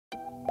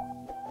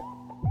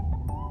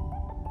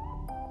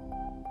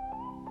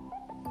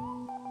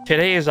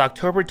Today is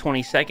October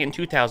 22nd,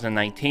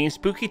 2019.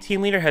 Spooky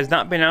Team Leader has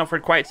not been out for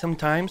quite some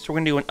time, so we're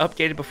going to do an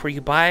updated before you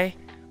buy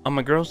on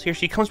my girls here.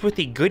 She comes with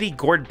the Goodie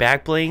Gourd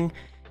back bling,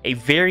 a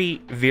very,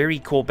 very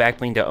cool back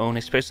bling to own,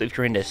 especially if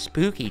you're into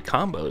spooky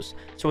combos.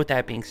 So with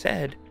that being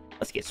said,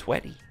 let's get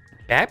sweaty.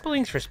 Back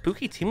blings for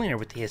Spooky Team Leader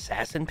with the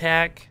Assassin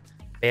Pack.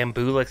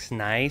 Bamboo looks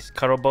nice.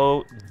 Cuddle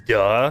Bow,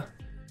 duh.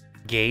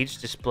 Gauge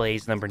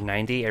displays number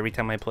 90 every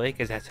time I play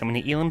because that's how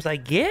many elims I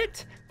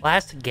get.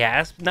 Last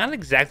gasp, not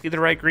exactly the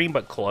right green,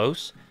 but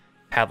close.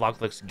 Padlock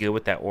looks good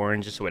with that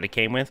orange, just what it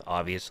came with,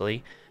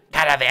 obviously.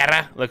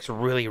 Calavera looks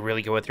really,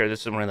 really good with her.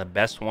 This is one of the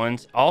best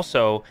ones.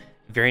 Also,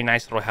 very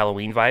nice little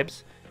Halloween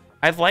vibes.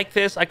 I like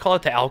this. I call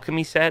it the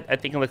Alchemy set. I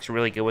think it looks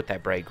really good with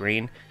that bright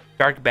green.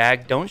 Dark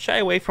bag. Don't shy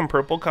away from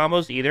purple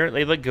combos either.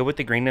 They look good with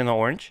the green and the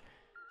orange.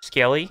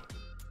 Scaly.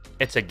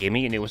 It's a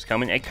gimme. I knew it was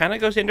coming. It kind of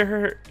goes into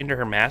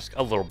her mask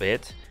a little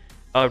bit.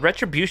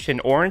 Retribution,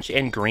 orange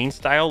and green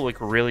style look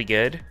really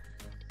good.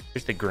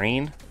 Here's the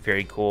green,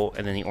 very cool,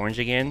 and then the orange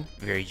again,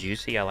 very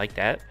juicy. I like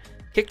that.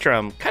 Kick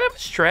drum, kind of a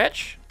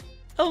stretch,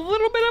 a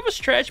little bit of a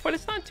stretch, but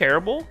it's not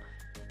terrible.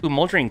 Ooh,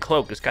 Moldering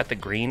Cloak, it's got the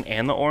green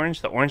and the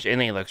orange. The orange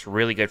inlay looks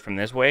really good from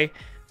this way.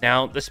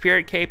 Now the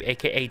Spirit Cape,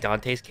 aka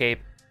Dante's Cape.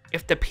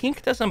 If the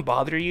pink doesn't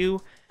bother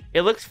you,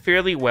 it looks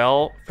fairly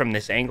well from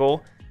this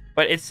angle,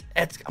 but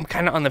I'm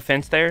kind of on the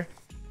fence there.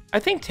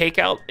 I think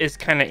Takeout is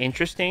kind of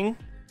interesting.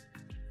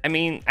 I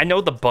mean, I know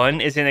the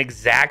bun isn't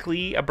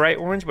exactly a bright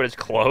orange, but it's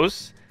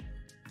close.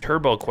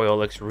 Turbo Coil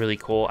looks really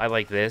cool. I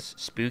like this.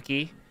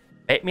 Spooky.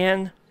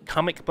 Batman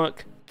comic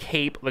book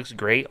cape looks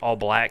great, all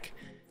black.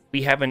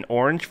 We have an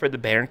orange for the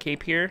banner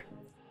cape here.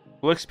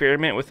 We'll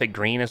experiment with a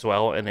green as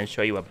well and then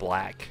show you a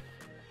black.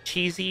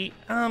 Cheesy.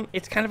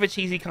 It's kind of a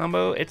cheesy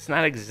combo. It's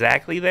not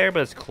exactly there,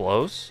 but it's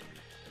close.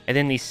 And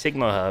then the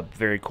Sigma Hub,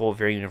 very cool,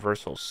 very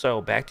universal.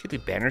 So back to the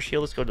banner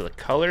shield. Let's go to the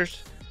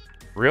colors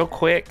real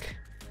quick.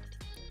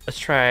 Let's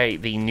try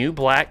the new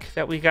black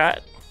that we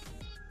got.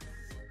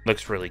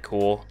 Looks really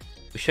cool.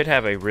 We should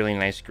have a really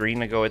nice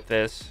green to go with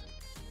this.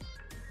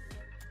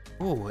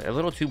 Ooh, a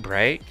little too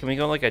bright. Can we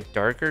go like a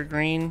darker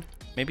green?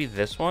 Maybe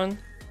this one?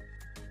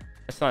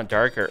 That's not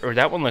darker. Or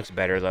that one looks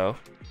better though.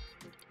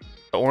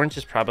 The orange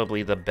is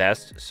probably the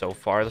best so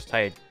far. Let's try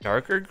a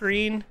darker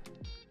green.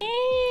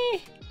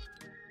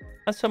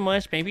 Not so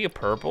much. Maybe a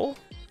purple.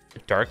 A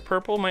dark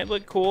purple might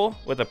look cool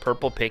with a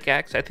purple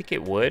pickaxe. I think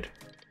it would.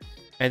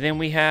 And then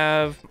we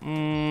have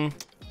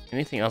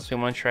anything else we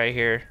want to try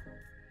here?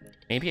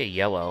 Maybe a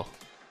yellow.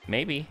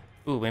 Maybe.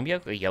 Ooh, maybe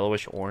like a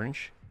yellowish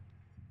orange.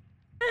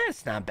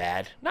 It's not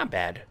bad. Not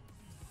bad.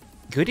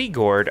 Goodie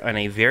Gourd on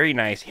a very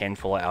nice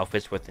handful of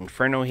outfits with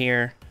Inferno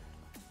here.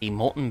 The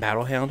Molten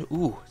Battlehound.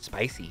 Ooh,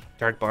 spicy.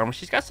 Dark Bomber.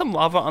 She's got some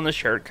lava on the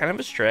shirt. Kind of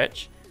a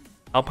stretch.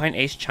 Alpine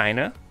Ace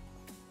China.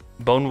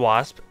 Bone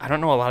Wasp. I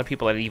don't know a lot of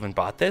people that even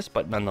bought this,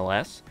 but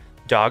nonetheless.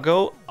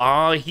 Doggo.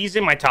 He's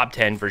in my top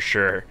 10 for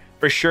sure.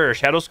 For sure.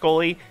 Shadow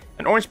Scully.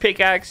 An orange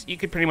pickaxe. You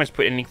could pretty much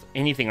put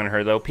anything on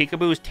her, though.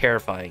 Peekaboo is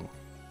terrifying,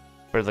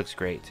 but it looks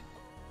great.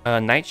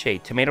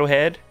 Nightshade. Tomato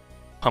Head.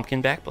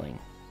 Pumpkin back bling.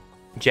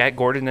 Jack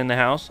Gordon in the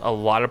house. A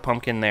lot of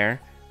pumpkin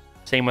there.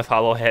 Same with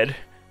Hollow Head.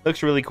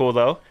 Looks really cool,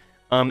 though.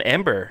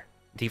 Ember.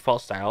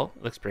 Default style.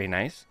 Looks pretty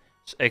nice.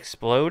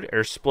 Explode. Or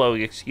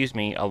Splode, excuse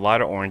me. A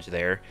lot of orange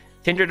there.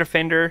 Tinder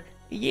Defender.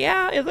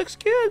 Yeah, it looks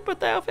good, but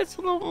the outfit's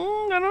a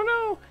little, I don't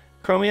know.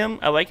 Chromium.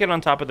 I like it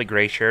on top of the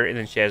gray shirt, and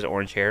then she has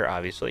orange hair,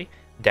 obviously.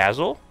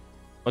 Dazzle.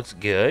 Looks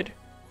good.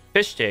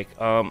 Fish Stick.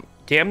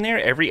 Damn near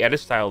every edit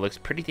style looks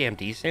pretty damn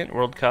decent.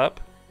 World Cup.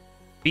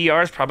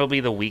 VR is probably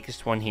the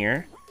weakest one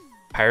here.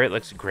 Pirate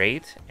looks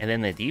great. And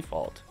then the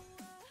default.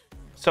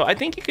 So I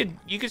think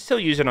you could still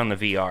use it on the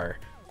VR.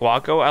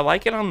 Guaco. I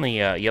like it on the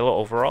yellow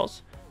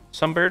overalls.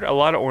 Sunbird. A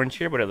lot of orange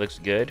here, but it looks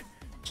good.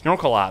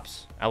 Snorkel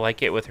Ops. I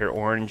like it with her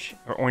orange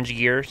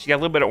gear. She got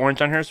a little bit of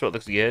orange on her, so it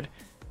looks good.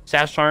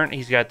 Sasharn.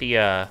 He's got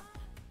the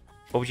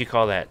what would you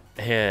call that?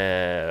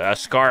 A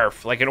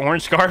scarf, like an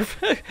orange scarf.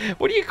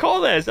 What do you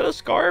call that? Is that a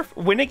scarf?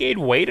 Renegade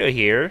Wada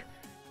here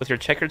with her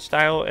checkered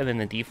style, and then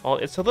the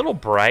default. It's a little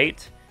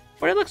bright,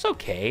 but it looks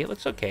okay. It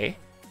looks okay.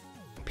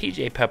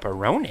 PJ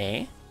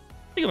Pepperoni. I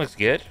think it looks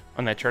good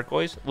on that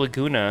turquoise.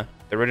 Laguna.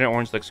 The red and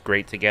orange looks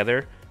great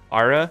together.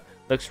 Ara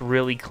looks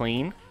really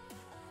clean.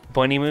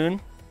 Bunny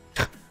Moon.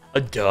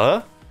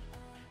 Duh.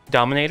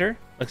 Dominator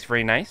looks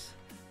very nice.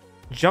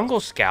 Jungle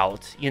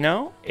Scout. You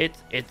know, it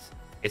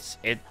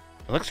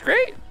looks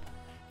great.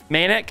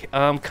 Manic,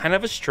 kind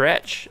of a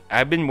stretch.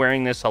 I've been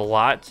wearing this a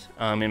lot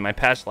in my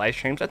past live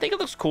streams. I think it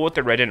looks cool with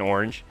the red and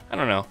orange. I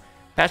don't know.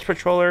 Patch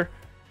Patroller,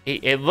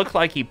 it looked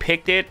like he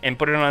picked it and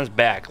put it on his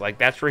back. Like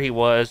that's where he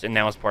was, and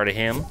now it's part of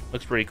him.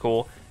 Looks pretty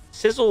cool.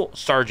 Sizzle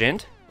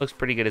Sergeant looks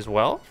pretty good as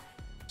well.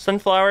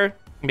 Sunflower,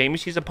 maybe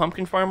she's a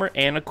pumpkin farmer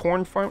and a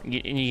corn farm.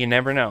 You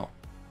never know.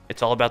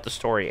 It's all about the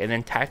story. And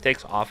then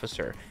Tactics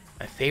Officer.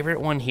 My favorite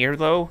one here,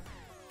 though,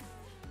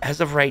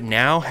 as of right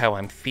now, how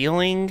I'm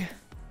feeling.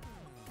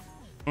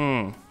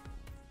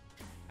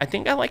 I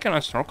think I like it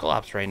on Snorkel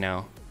Ops right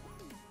now.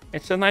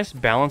 It's a nice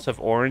balance of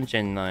orange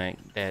and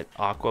that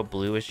aqua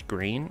bluish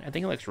green. I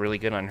think it looks really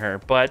good on her,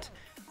 but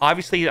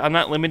obviously I'm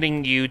not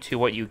limiting you to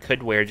what you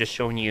could wear, just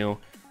showing you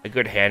a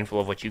good handful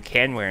of what you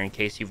can wear in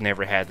case you've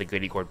never had the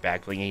Goodie Gourd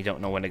back bling and you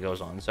don't know when it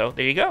goes on. So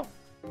there you go.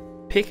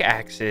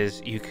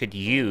 Pickaxes you could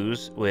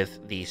use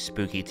with the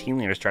Spooky Team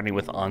Leader, starting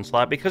with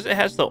Onslaught, because it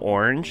has the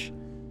orange.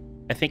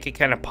 I think it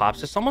kind of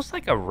pops. It's almost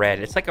like a red.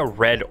 It's like a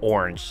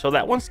red-orange. So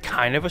that one's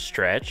kind of a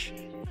stretch,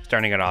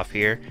 starting it off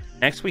here.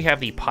 Next, we have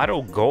the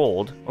PIZO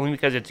Gold, only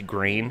because it's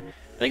green.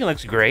 I think it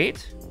looks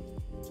great.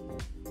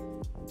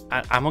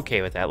 I'm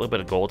okay with that. A little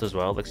bit of gold as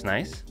well. Looks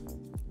nice.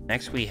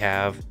 Next, we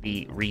have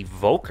the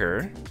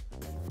Revoker.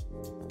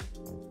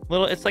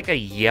 It's like a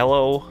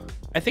yellow.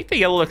 I think the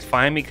yellow looks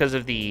fine because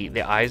of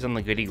the eyes on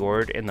the Goodie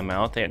Gourd and the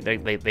mouth.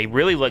 They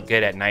really look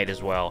good at night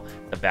as well.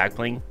 The back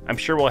bling. I'm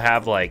sure we'll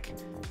have like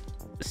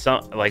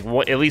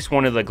at least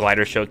one of the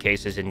glider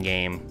showcases in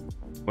game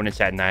when it's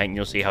at night, and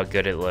you'll see how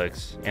good it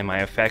looks. And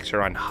my effects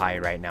are on high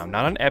right now,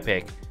 not on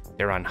epic.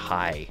 They're on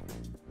high.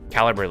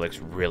 Caliber looks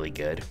really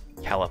good.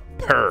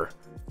 Caliper,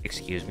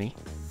 excuse me.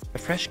 A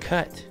fresh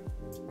cut.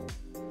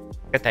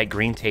 Got that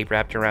green tape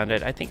wrapped around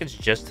it. I think it's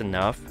just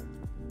enough.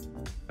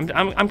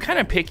 I'm kind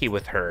of picky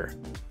with her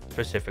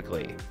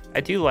specifically.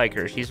 I do like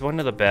her. She's one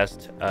of the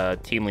best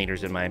team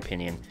leaders in my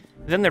opinion.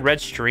 Then the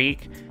red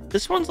streak.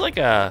 This one's like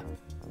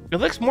it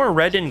looks more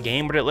red in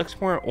game, but it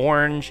looks more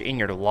orange in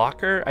your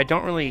locker. I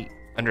don't really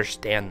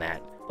understand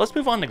that. Let's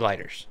move on to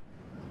gliders.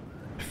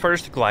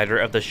 First glider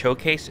of the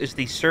showcase is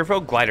the Servo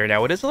Glider.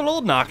 Now it is a little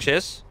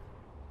obnoxious.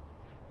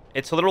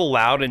 It's a little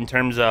loud in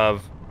terms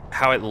of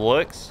how it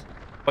looks,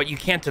 but you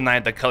can't deny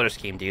the color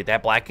scheme, dude.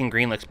 That black and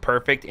green looks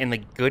perfect in the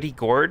Goodie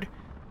Gourd.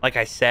 Like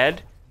I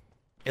said,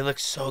 it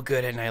looks so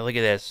good at night. Look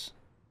at this.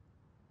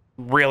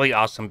 Really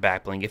awesome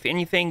back bling. If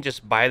anything,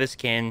 just buy the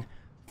skin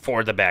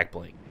for the back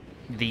bling.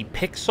 The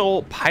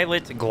Pixel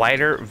Pilot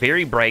Glider,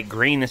 very bright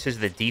green. This is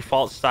the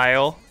default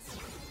style.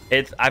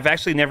 I've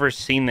actually never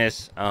seen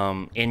this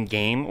in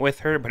game with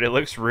her, but it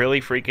looks really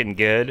freaking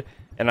good.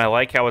 And I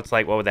like how it's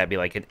like, what would that be,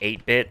 like an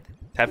 8-bit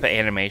type of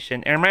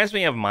animation? It reminds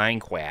me of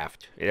Minecraft,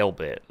 a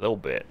little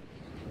bit.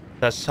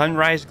 The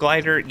Sunrise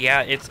Glider,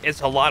 yeah,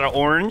 it's a lot of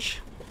orange.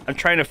 I'm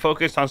trying to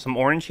focus on some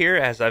orange here,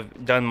 as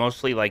I've done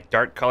mostly like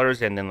dark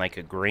colors and then like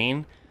a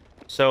green.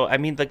 So, I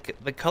mean, the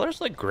colors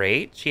look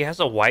great. She has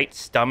a white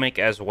stomach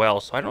as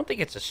well, so I don't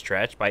think it's a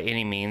stretch by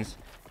any means.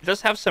 It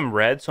does have some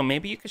red, so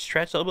maybe you could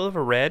stretch a little bit of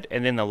a red,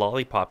 and then the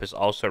lollipop is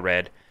also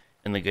red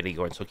in the Goodie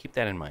Gourd, so keep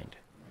that in mind.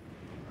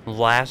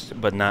 Last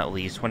but not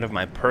least, one of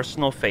my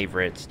personal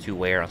favorites to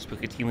wear on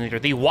Spooky Team Leader,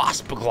 the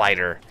Wasp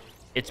Glider.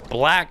 It's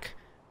black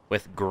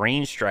with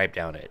green stripe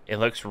down it. It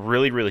looks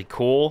really, really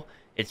cool.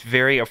 It's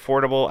very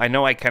affordable. I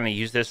know I kind of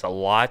use this a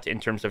lot in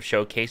terms of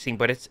showcasing,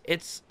 but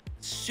it's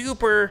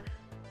super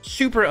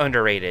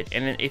underrated.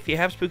 And if you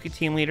have Spooky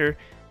Team Leader,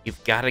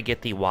 you've got to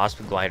get the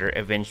Wasp Glider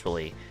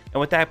eventually. And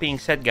with that being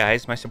said,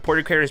 guys, my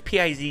supported creator is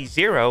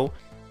PIZO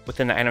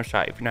within the item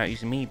shop. If you're not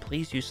using me,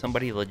 please use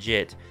somebody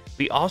legit.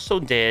 We also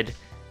did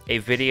a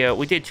video.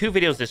 We did 2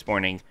 videos this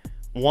morning.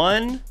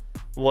 One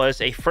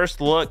was a first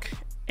look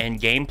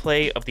and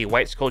gameplay of the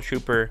White Skull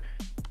Trooper,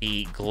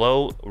 the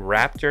Glow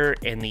Raptor,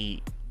 and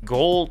the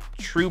Gold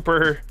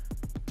Trooper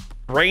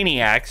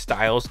Brainiac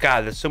styles.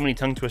 God, there's so many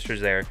tongue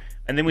twisters there.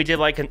 And then we did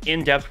like an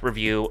in-depth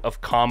review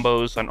of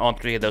combos on all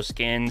 3 of those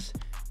skins,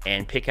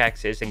 and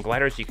pickaxes and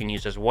gliders you can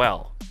use as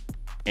well.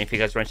 And if you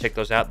guys want to check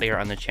those out, they are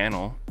on the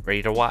channel,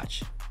 ready to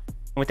watch.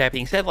 And with that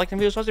being said, like the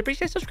video, so I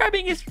appreciate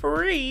subscribing is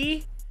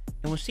free.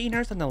 And we'll see you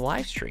nerds on the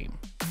live stream.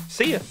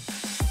 See ya.